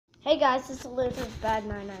Hey guys, this is Luther's Bad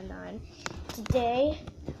 999. Today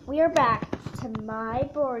we are back to my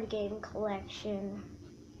board game collection.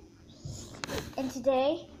 And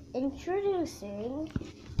today, introducing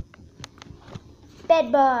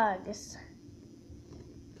Bedbugs.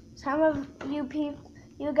 Some of you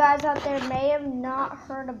guys out there may have not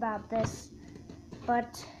heard about this,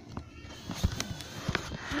 but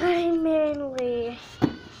I mainly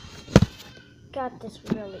got this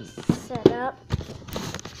really set up.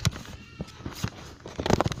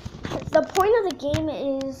 The point of the game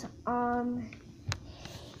is,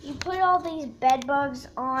 you put all these bed bugs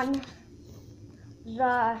on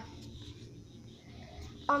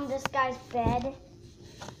this guy's bed,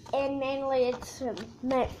 and mainly it's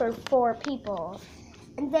meant for 4 people.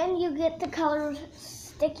 And then you get the color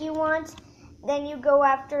stick you want, then you go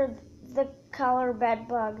after the color bed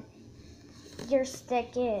bug your stick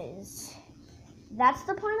is. That's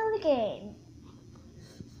the point of the game.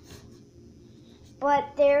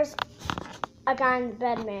 But there's a guy in the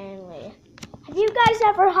bed mainly. Have you guys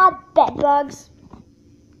ever had bed bugs?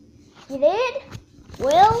 You did?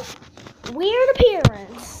 Well, weird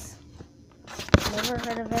appearance. Never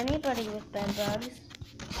heard of anybody with bed bugs.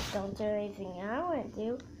 Don't do anything I wouldn't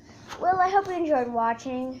do. Well, I hope you enjoyed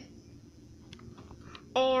watching.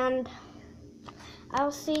 And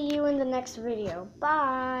I'll see you in the next video.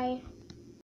 Bye.